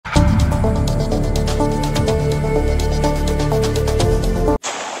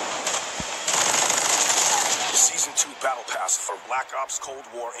Ops Cold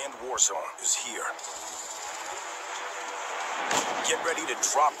War and Warzone is here. Get ready to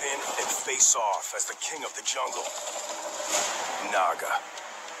drop in and face off as the king of the jungle. Naga.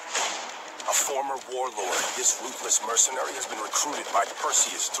 A former warlord, this ruthless mercenary has been recruited by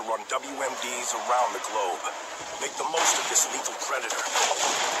Perseus to run WMDs around the globe. Make the most of this lethal predator.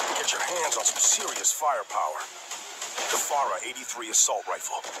 Get your hands on some serious firepower. The Farah 83 assault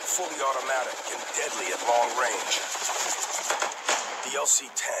rifle, fully automatic and deadly at long range. The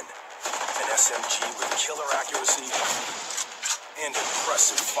LC-10, an SMG with killer accuracy and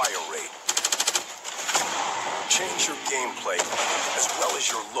impressive fire rate. Change your gameplay as well as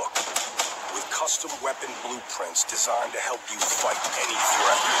your look with custom weapon blueprints designed to help you fight any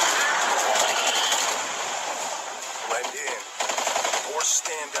threat. Blend in or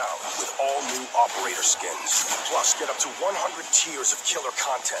stand out with all new operator skins. Plus, get up to 100 tiers of killer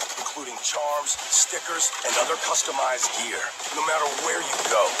content, including charms, stickers, and other customized gear. No matter where you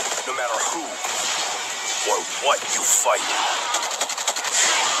go, no matter who or what you fight.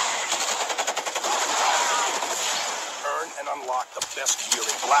 Earn and unlock the best gear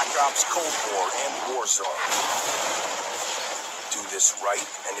in Black Ops Cold War and Warzone. Do this right,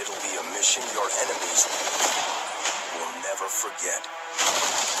 and it'll be a mission your enemies will never forget.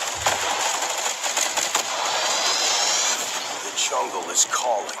 The jungle is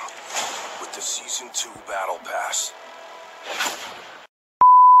calling with the Season 2 Battle Pass.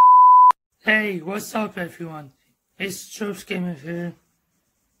 Hey, what's up everyone? It's Troops Gamer here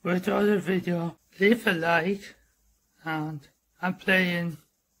with another video. Leave a like, and I'm playing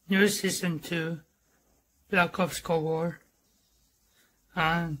new Season 2 Black Ops Cold War,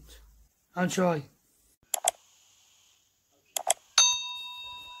 and enjoy.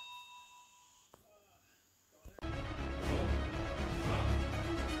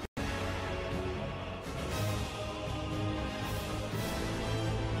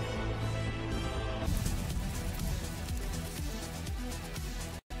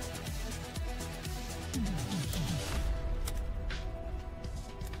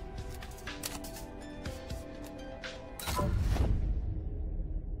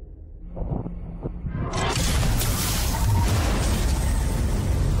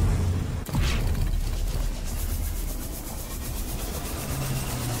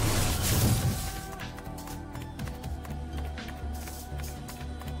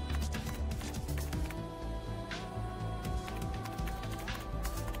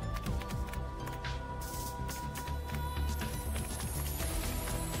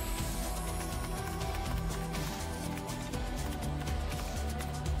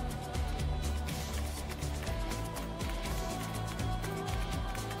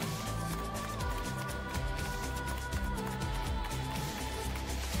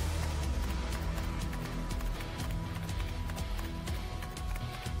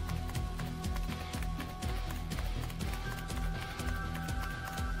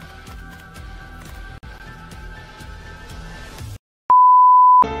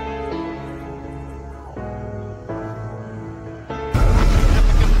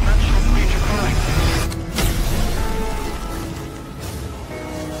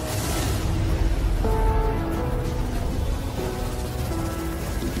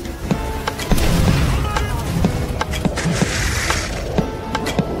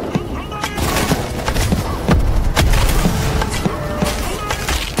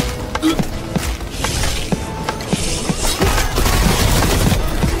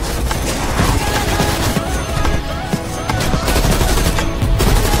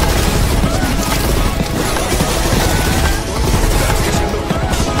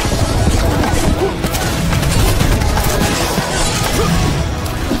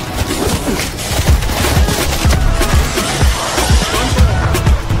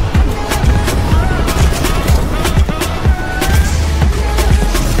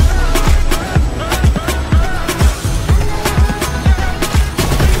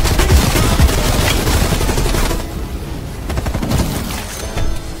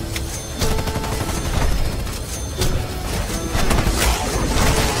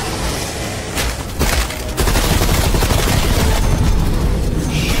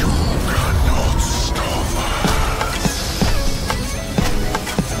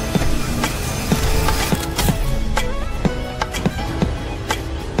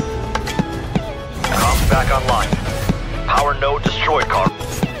 Back online. Power node destroyed, car.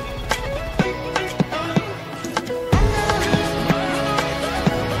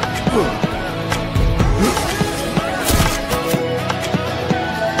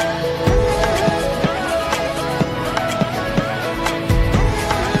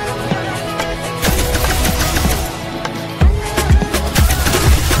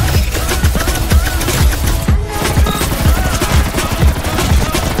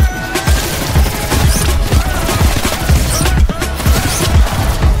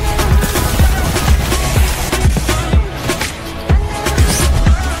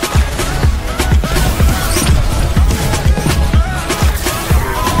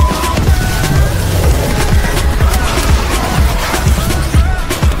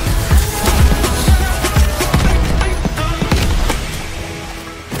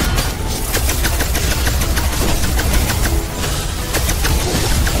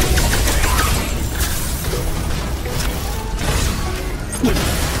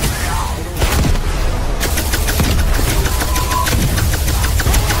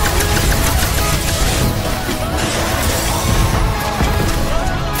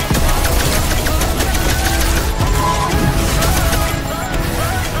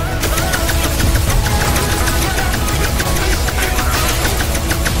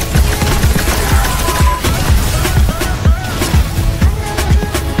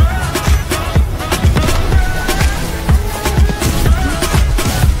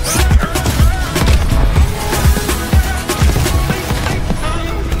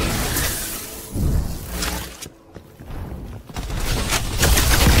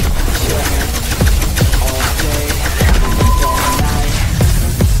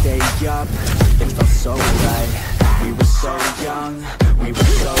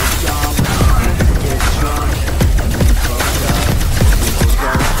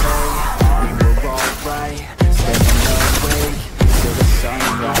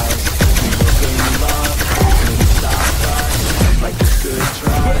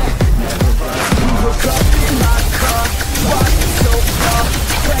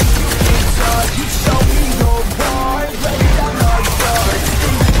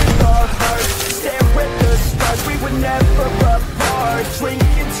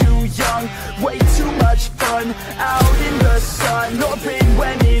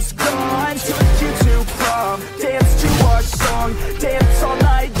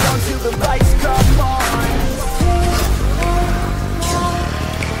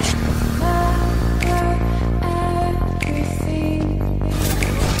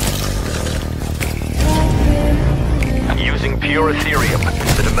 pure Ethereum,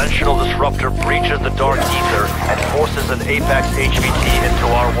 the dimensional disruptor breaches the dark ether and forces an Apex HVT into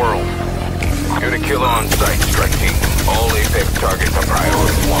our world. You're to kill on site, strike team. All Apex targets are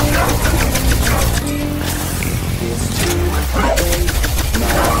priority.